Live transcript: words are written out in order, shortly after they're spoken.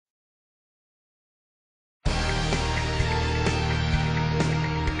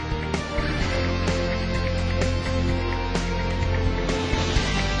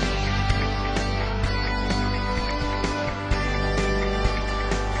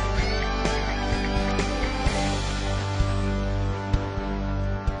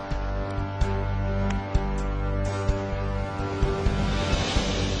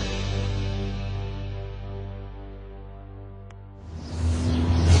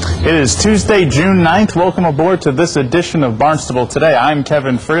It is Tuesday, June 9th. Welcome aboard to this edition of Barnstable Today. I'm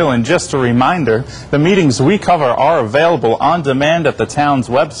Kevin Freeland. Just a reminder, the meetings we cover are available on demand at the town's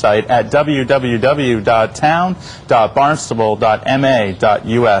website at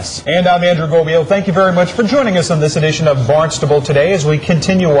www.town.barnstable.ma.us. And I'm Andrew Gobio. Thank you very much for joining us on this edition of Barnstable Today as we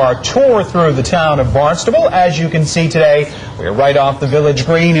continue our tour through the town of Barnstable. As you can see today, we're right off the village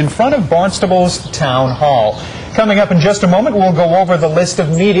green in front of Barnstable's Town Hall. Coming up in just a moment, we'll go over the list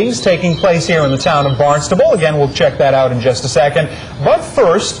of meetings taking place here in the town of Barnstable. Again, we'll check that out in just a second. But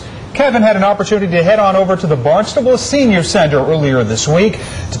first, Kevin had an opportunity to head on over to the Barnstable Senior Center earlier this week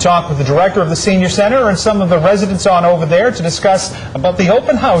to talk with the director of the Senior Center and some of the residents on over there to discuss about the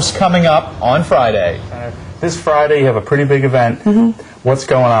open house coming up on Friday. This Friday, you have a pretty big event. What's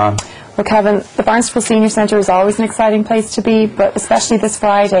going on? Well, Kevin, the Barnstable Senior Centre is always an exciting place to be, but especially this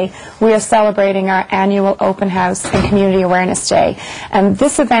Friday, we are celebrating our annual Open House and Community Awareness Day. And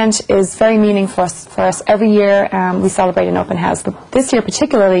this event is very meaningful for us. Every year we celebrate an open house, but this year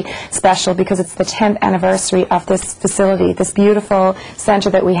particularly special because it's the 10th anniversary of this facility, this beautiful centre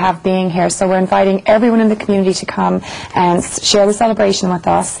that we have being here. So we're inviting everyone in the community to come and share the celebration with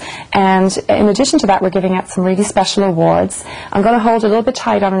us. And in addition to that, we're giving out some really special awards. I'm going to hold a little bit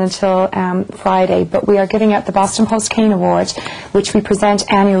tight on it until Friday, but we are giving out the Boston Post Cane Award, which we present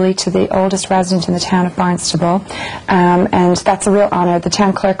annually to the oldest resident in the town of Barnstable, and that's a real honour. The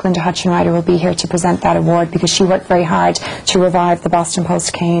town clerk, Linda Hutchinrider, will be here to present that award because she worked very hard to revive the Boston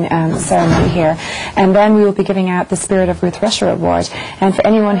Post Cane ceremony here. And then we will be giving out the Spirit of Ruth Rusher Award, and for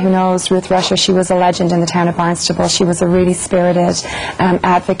anyone who knows Ruth Rusher, she was a legend in the town of Barnstable. She was a really spirited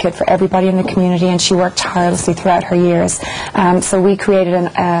advocate for everybody in the community, and she worked tirelessly throughout her years. So we created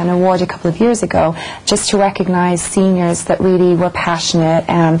an award a couple of years ago just to recognize seniors that really were passionate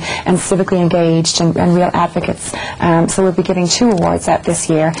and civically engaged and real advocates. So we'll be giving 2 awards out this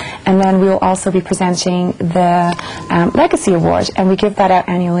year, and then we'll also be presenting the Legacy Award, and we give that out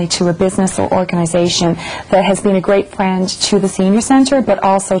annually to a business or organization that has been a great friend to the Senior Centre but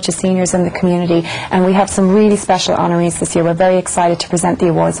also to seniors in the community. And we have some really special honorees this year. We're very excited to present the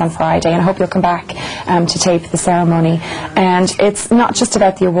awards on Friday, and I hope you'll come back to tape the ceremony. And it's not just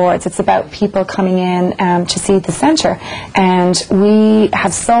about the awards, it's about people coming in to see the centre. And we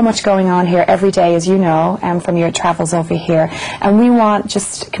have so much going on here every day, as you know, from your travels over here. And we want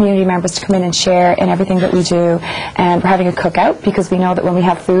just community members to come in and share in everything that we do. And we're having a cookout because we know that when we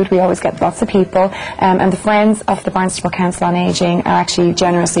have food, we always get lots of people. And the Friends of the Barnstable Council on Ageing are actually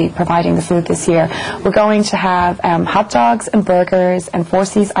generously providing the food this year. We're going to have hot dogs and burgers and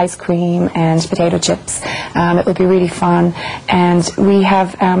 4C's ice cream and potato chips. It will be really fun. And we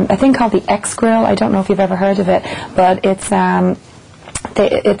have a thing called the X Grill. I don't know if you've ever heard of it, but it's a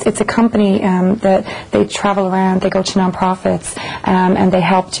company that they travel around, they go to non-profits, and they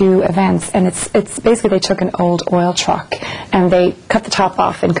help do events. And it's basically they took an old oil truck and they cut the top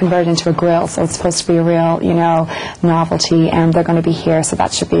off and converted it into a grill. So it's supposed to be a real, novelty, and they're going to be here, so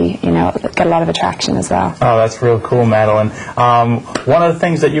that should be, get a lot of attraction as well. Oh, that's real cool, Madeline. One of the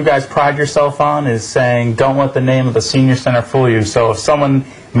things that you guys pride yourself on is saying, don't let the name of the Senior Center fool you. So if someone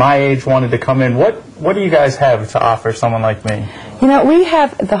my age wanted to come in, what do you guys have to offer someone like me? We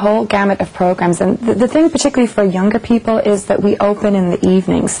have the whole gamut of programs, and the thing particularly for younger people is that we open in the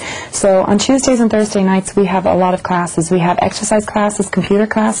evenings. So on Tuesdays and Thursday nights we have a lot of classes. We have exercise classes, computer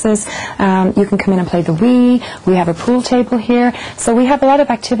classes, you can come in and play the Wii, we have a pool table here. So we have a lot of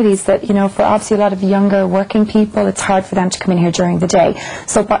activities that, for obviously a lot of younger working people, it's hard for them to come in here during the day.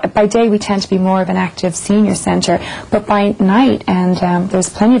 So by day we tend to be more of an active senior centre, but by night, and there's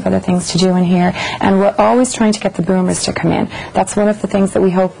plenty of other things to do in here, and we're always trying to get the boomers to come in. That's one of the things that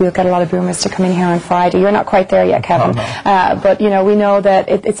we hope we'll get a lot of boomers to come in here on Friday. You're not quite there yet, Kevin, but we know that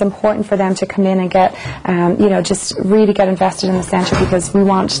it's important for them to come in and get, just really get invested in the centre, because we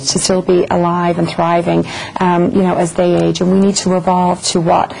want to still be alive and thriving, as they age, and we need to evolve to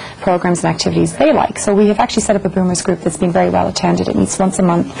what programs and activities they like. So we have actually set up a boomers group that's been very well attended. It meets once a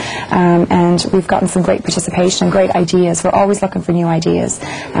month, and we've gotten some great participation and great ideas. We're always looking for new ideas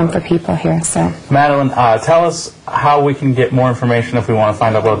for people here. So, Madeline, tell us how we can get more information if we want to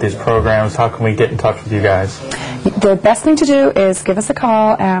find out about these programs. How can we get in touch with you guys? The best thing to do is give us a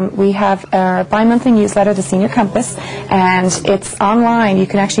call. We have our bi-monthly newsletter, The Senior Compass, and it's online. You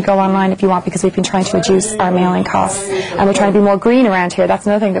can actually go online if you want, because we've been trying to reduce our mailing costs, and we're trying to be more green around here. That's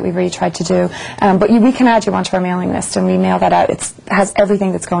another thing that we've really tried to do. But we can add you onto our mailing list, and we mail that out. It has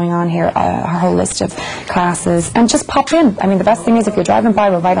everything that's going on here, our whole list of classes. And just pop in. I mean, the best thing is if you're driving by,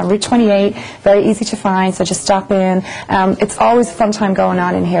 we're right on Route 28, very easy to find, so just stop in. It's always a fun time going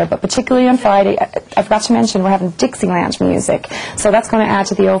on in here, but particularly on Friday, I forgot to mention we're having and Dixieland music. So that's going to add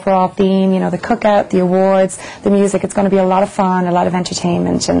to the overall theme, you know, the cookout, the awards, the music. It's going to be a lot of fun, a lot of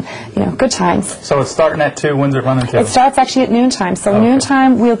entertainment, and, you know, good times. So it's starting at 2, when's it running till? It starts actually at noontime. So Okay.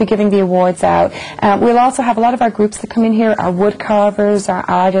 noontime, we'll be giving the awards out. We'll also have a lot of our groups that come in here, our wood carvers, our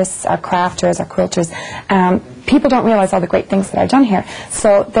artists, our crafters, our quilters. People don't realize all the great things that are done here.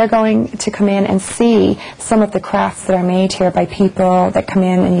 So they're going to come in and see some of the crafts that are made here by people that come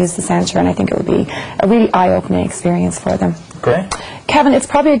in and use the centre, and I think it will be a really eye-opening experience for them. Great. Kevin, it's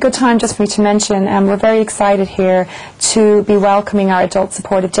probably a good time just for me to mention, we're very excited here to be welcoming our Adult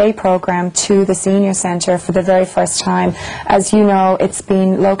Supported Day program to the Senior Centre for the very first time. As you know, it's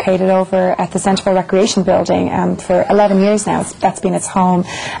been located over at the Centreville Recreation Building for 11 years now. That's been its home.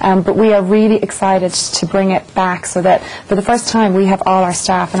 But we are really excited to bring it back so that for the first time we have all our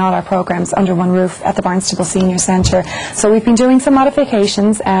staff and all our programs under one roof at the Barnstable Senior Centre. So we've been doing some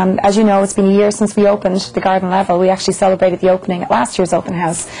modifications. As you know, it's been a year since we opened the garden level. We actually celebrated the opening at last year's open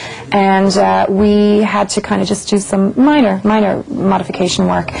house, and we had to kind of just do some minor modification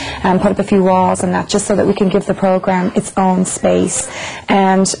work and put up a few walls and that, just so that we can give the program its own space.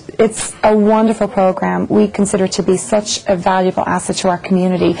 And it's a wonderful program. We consider it to be such a valuable asset to our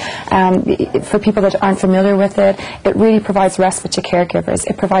community. For people that aren't familiar with it, it really provides respite to caregivers.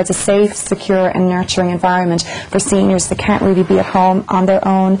 It provides a safe, secure and nurturing environment for seniors that can't really be at home on their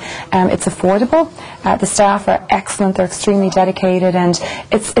own. It's affordable. The staff are excellent. They're extremely dedicated, and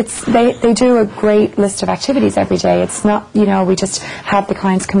they do a great list of activities every day. It's not, you know, we just have the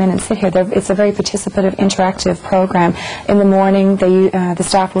clients come in and sit here. It's a very participative, interactive program. In the morning, the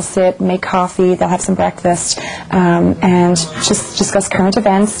staff will sit, make coffee, they'll have some breakfast, and just discuss current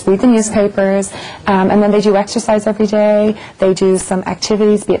events, read the newspapers, and then they do exercise every day. They do some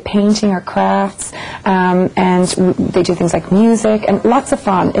activities, be it painting or crafts, and they do things like music, and lots of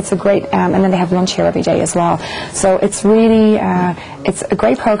fun. It's a great, and then they have lunch here every day as well. So it's really, it's a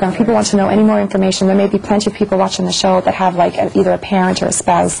great program. If people want to know any more information, there may be plenty of people watching the show that have like either a parent or a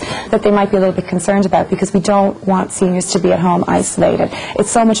spouse that they might be a little bit concerned about, because we don't want seniors to be at home isolated. It's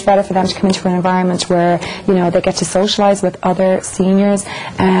so much better for them to come into an environment where, you know, they get to socialize with other seniors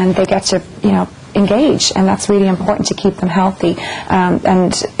and they get to, you know, engage, and that's really important to keep them healthy.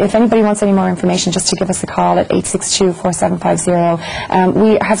 And if anybody wants any more information, just to give us a call at 862-4750.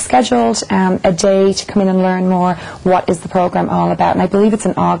 We have scheduled a day to come in and learn more what is the program all about, and I believe it's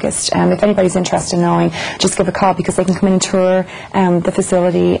in August. If anybody's interested in knowing, just give a call, because they can come in and tour the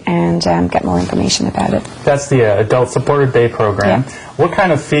facility and get more information about it. That's the Adult Supported Day program. Yeah. What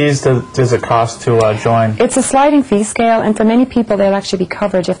kind of fees does it cost to join? It's a sliding fee scale, and for many people they'll actually be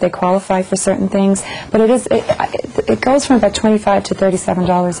covered if they qualify for certain things. But it goes from about $25 to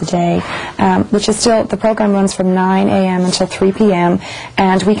 $37 a day, which is still, the program runs from 9 a.m. until 3 p.m.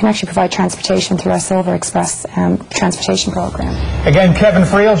 and we can actually provide transportation through our Silver Express transportation program. Again, Kevin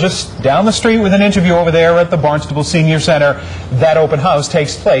Friel just down the street with an interview over there at the Barnstable Senior Center. That open house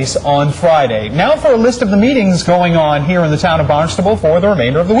takes place on Friday. Now for a list of the meetings going on here in the town of Barnstable for the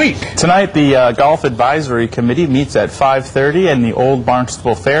remainder of the week. Tonight, the Golf Advisory Committee meets at 5:30 in the Old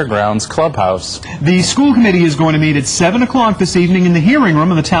Barnstable Fairgrounds Clubhouse. The school committee is going to meet at 7 o'clock this evening in the hearing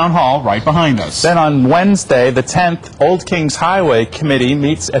room of the town hall right behind us. Then on Wednesday, the 10th, Old Kings Highway Committee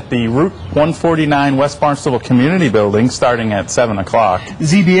meets at the Route 149 West Barnstable Community Building starting at 7 o'clock. The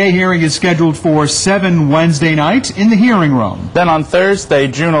ZBA hearing is scheduled for 7 Wednesday night in the hearing room. Then on Thursday,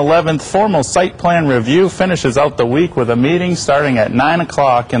 June 11th, formal site plan review finishes out the week with a meeting starting at 9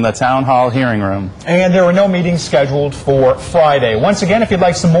 o'clock in the town hall hearing room. And there are no meetings scheduled for Friday. Once again, if you'd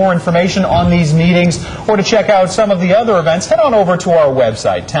like some more information on these meetings or to check out some of the other events, head on over to our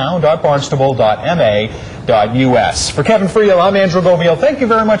website, town.barnstable.ma.us. For Kevin Friel, I'm Andrew Goviel. Thank you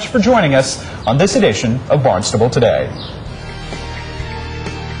very much for joining us on this edition of Barnstable Today.